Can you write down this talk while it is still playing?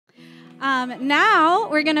Now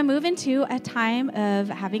we're going to move into a time of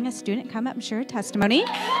having a student come up and share a testimony.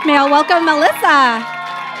 May I welcome Melissa.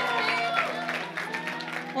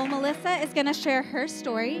 Well, Melissa is going to share her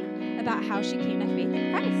story about how she came to faith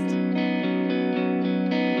in Christ.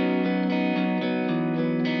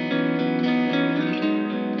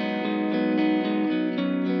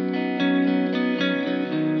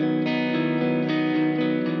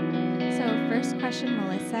 First question,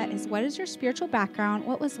 Melissa, is what is your spiritual background?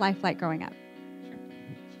 What was life like growing up?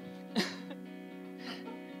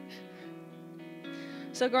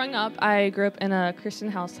 So growing up, I grew up in a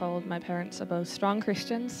Christian household. My parents are both strong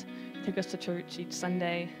Christians, took us to church each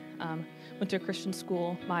Sunday, went to a Christian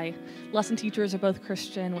school. My lesson teachers are both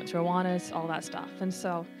Christian, went to Awanas, all that stuff. And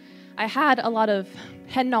so I had a lot of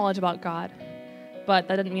head knowledge about God, but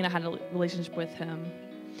that didn't mean I had a relationship with Him.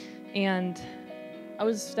 And I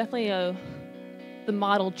was definitely the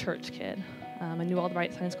model church kid. I knew all the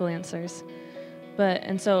right Sunday school answers.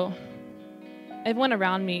 And so everyone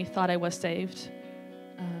around me thought I was saved.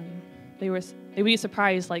 They would be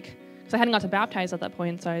surprised, because I hadn't got to baptize at that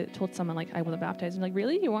point, so I told someone, I wasn't baptized. And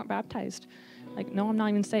really? You weren't baptized? No, I'm not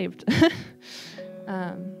even saved.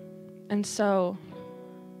 And so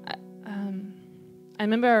I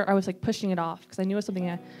remember I was, pushing it off, because I knew it was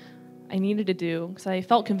something I needed to do, because I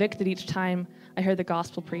felt convicted each time I heard the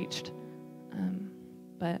gospel preached.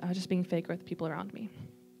 But I was just being fake with the people around me.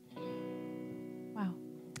 Wow.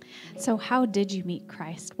 So how did you meet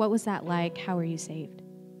Christ? What was that like? How were you saved?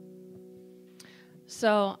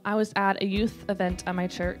 So I was at a youth event at my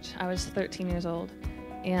church. I was 13 years old.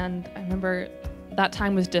 And I remember that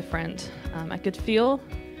time was different. I could feel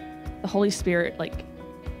the Holy Spirit,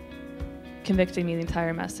 convicting me the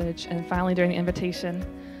entire message. And finally, during the invitation,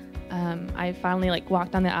 I finally,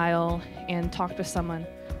 walked down the aisle and talked with someone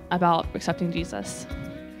about accepting Jesus.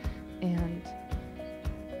 And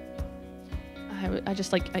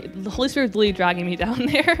the Holy Spirit was literally dragging me down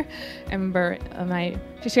there. I remember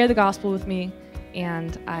she shared the gospel with me,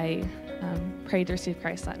 and I prayed to receive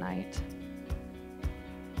Christ that night.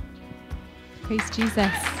 Praise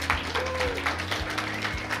Jesus.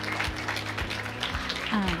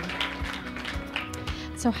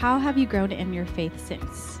 So how have you grown in your faith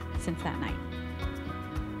since that night?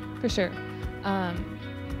 For sure.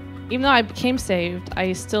 Even though I became saved,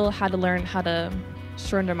 I still had to learn how to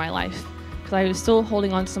surrender my life, because I was still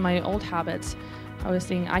holding on to my old habits. I was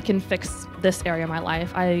thinking, I can fix this area of my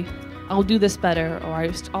life. I'll do this better, or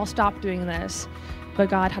I'll stop doing this. But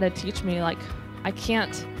God had to teach me, I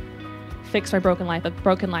can't fix my broken life. A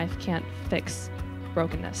broken life can't fix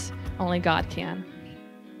brokenness. Only God can.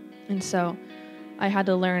 And so I had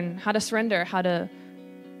to learn how to surrender, how to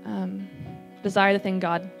desire the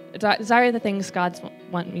things God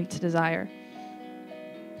wants me to desire.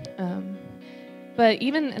 But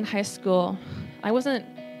even in high school, I wasn't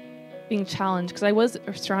being challenged, because I was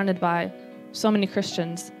surrounded by so many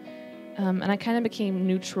Christians, and I kind of became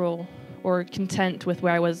neutral or content with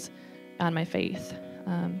where I was on my faith.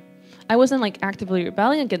 I wasn't actively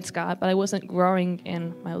rebelling against God, but I wasn't growing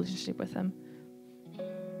in my relationship with Him.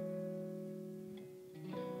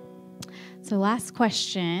 So last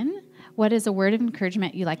question, what is a word of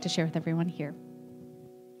encouragement you'd like to share with everyone here?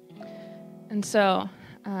 And so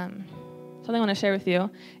something I want to share with you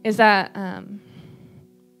is that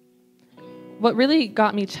what really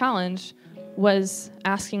got me challenged was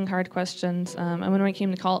asking hard questions. And when I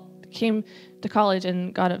came to college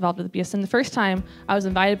and got involved with Pearson, the first time I was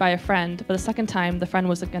invited by a friend, but the second time the friend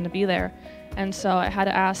wasn't going to be there. And so I had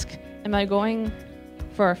to ask, am I going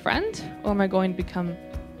for a friend, or am I going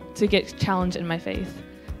to get challenged in my faith?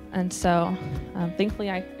 And so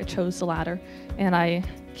thankfully I chose the latter, and I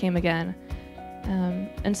came again.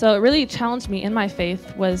 And so it really challenged me in my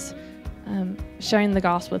faith was sharing the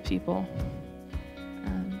gospel with people.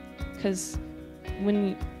 Because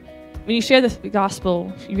when you share the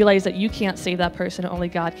gospel, you realize that you can't save that person, only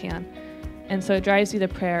God can. And so it drives you to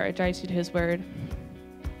prayer, it drives you to His word.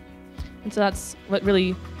 And so that's what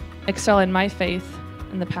really excelled in my faith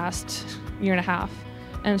in the past year and a half.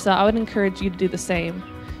 And so I would encourage you to do the same.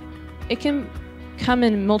 It can come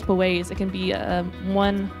in multiple ways. It can be a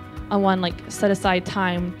one-on-one, set aside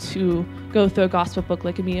time to go through a gospel book.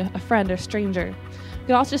 It can be a friend or stranger. It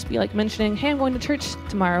could also just be mentioning, hey, I'm going to church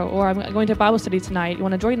tomorrow, or I'm going to Bible study tonight. You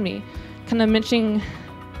want to join me? Kind of mentioning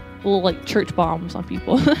little church bombs on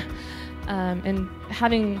people, and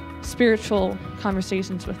having spiritual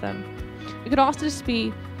conversations with them. It could also just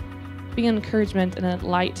be being an encouragement and a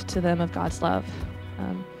light to them of God's love.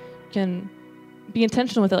 You can be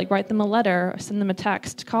intentional with it, write them a letter, or send them a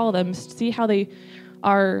text, call them, see how they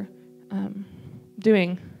are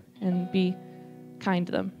doing, and be kind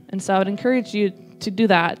to them And so I would encourage you to do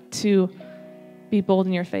that, to be bold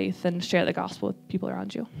in your faith and share the gospel with people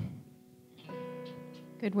around you.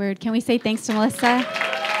 Good word. Can we say thanks to Melissa?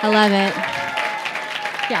 I love it.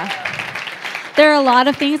 Yeah. There are a lot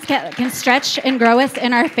of things that can stretch and grow us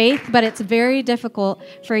in our faith, but it's very difficult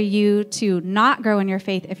for you to not grow in your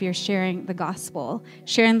faith if you're sharing the gospel.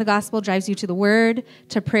 Sharing the gospel drives you to the word,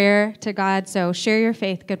 to prayer, to God. So share your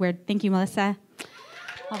faith. Good word. Thank you, Melissa.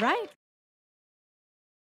 All right.